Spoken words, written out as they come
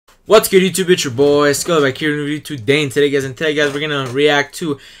What's good, YouTube? It's your boy Skill3d back here in video today. And today, guys, we're gonna react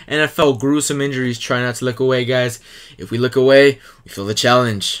to NFL gruesome injuries. Try not to look away, guys. If we look away, we feel the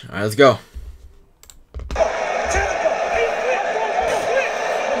challenge. All right, let's go.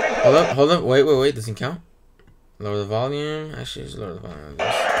 Hold up, wait. Doesn't count. Lower the volume. Actually, just lower the volume of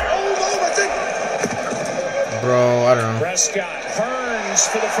this. Bro, I don't know. Prescott, Hearns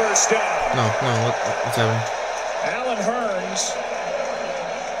for the first down. No, what's happening? Alan Hearns.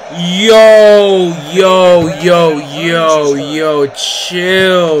 Yo,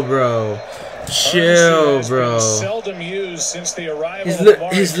 chill, bro. Chill, bro. Seldom used since the arrival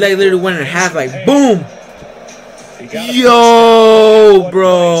of his leg literally went in half, like, boom. Yo,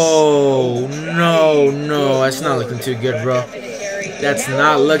 bro. No, that's not looking too good, bro. That's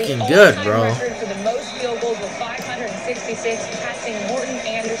not looking good, bro.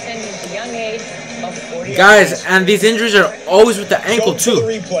 Guys, and these injuries are always with the ankle too.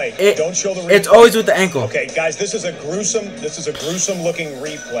 It's always with the ankle. Okay, guys, this is a gruesome looking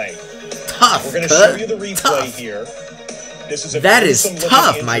replay. Tough. We're gonna show you the replay here. This is a that is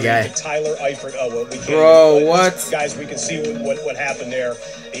tough, my guy. Tyler Eifert. Oh, well, we can't. Bro, what? Guys, we can see what happened there.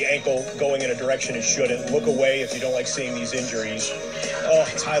 The ankle going in a direction it shouldn't. Look away if you don't like seeing these injuries. Oh,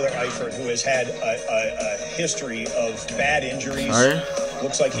 Tyler Eifert, who has had a history of bad injuries. Sorry?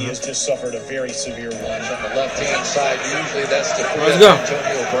 Looks like he has just suffered a very severe one. On the left-hand side, usually that's the Let's go.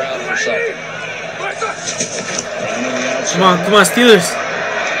 Antonio Brown for something. Come on, Steelers.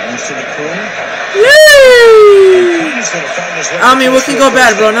 I mean, what can go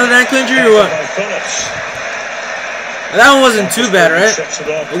bad, bro? Another ankle injury or what? That one wasn't too bad, right?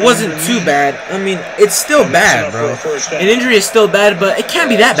 It wasn't too bad. I mean, it's still bad, bro. An injury is still bad, but it can't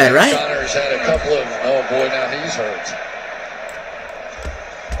be that bad, right? Connor's had a couple of, oh boy, now he's hurt.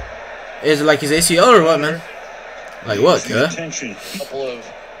 Is it like his ACL or what, man? Like what, huh? Couple of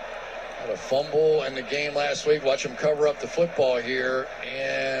had a fumble in the game last week. Watch him cover up the football here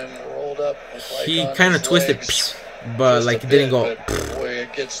and rolled up. He kind of twisted, but like it didn't go boy,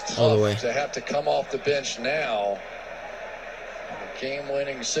 it gets all the way. To have to come off the bench now. A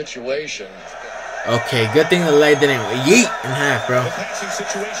game-winning situation. Okay, good thing the leg didn't yeet in half, bro.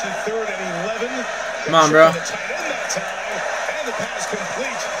 Come on, bro.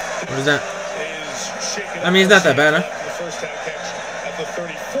 What is that? I mean, it's not that bad, huh? The first down catch at the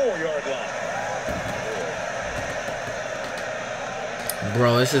 34-yard line.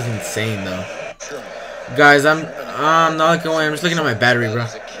 Bro, this is insane, though. Guys, I'm not looking away. I'm just looking at my battery, bro.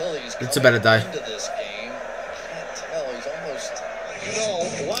 It's about to die.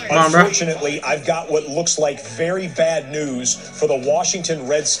 Come on, bro. Unfortunately, I've got what looks like very bad news for the Washington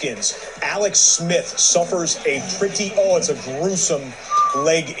Redskins. Alex Smith suffers a pretty, it's a gruesome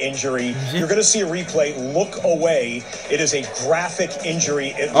leg injury. You're going to see a replay. Look away. It is a graphic injury.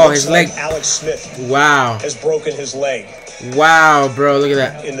 It looks his leg. like Alex Smith has broken his leg. Wow, bro, look at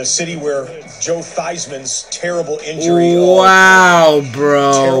that. In the city where Joe Theismann's terrible injury. Wow,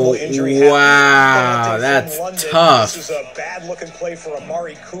 bro. Terrible injury. Wow, that's tough. This is a bad-looking play for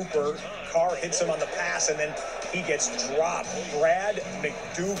Amari Cooper. Carr hits him on the pass, and then he gets dropped. Brad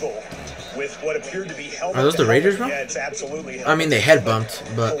McDougal with what appeared to be helmet. Are those the Raiders, bro? Yeah, it's absolutely. I mean, they head bumped,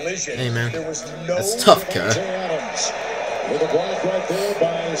 but hey, man, that's tough, cuh.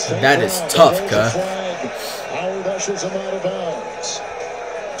 That is tough, cuh. Howard ushers him out of bounds.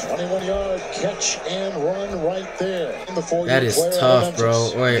 21-yard catch and run right there. That is tough,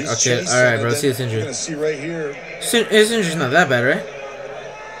 bro. Wait, okay, all right, bro. Let's see this injury. You're gonna see right here. His injury's not that bad, right?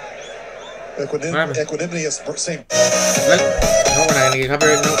 Equanimity is same. No, we're not gonna get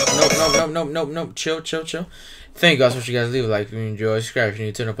covered. Nope. Chill. Thank you guys for watching, guys. Leave a like if you enjoy. Subscribe if you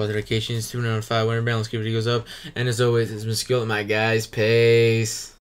need to turn up notifications. Tune in on 5 when balance. Keep videos up. And as always, it's been Skill3d, my guys. Peace.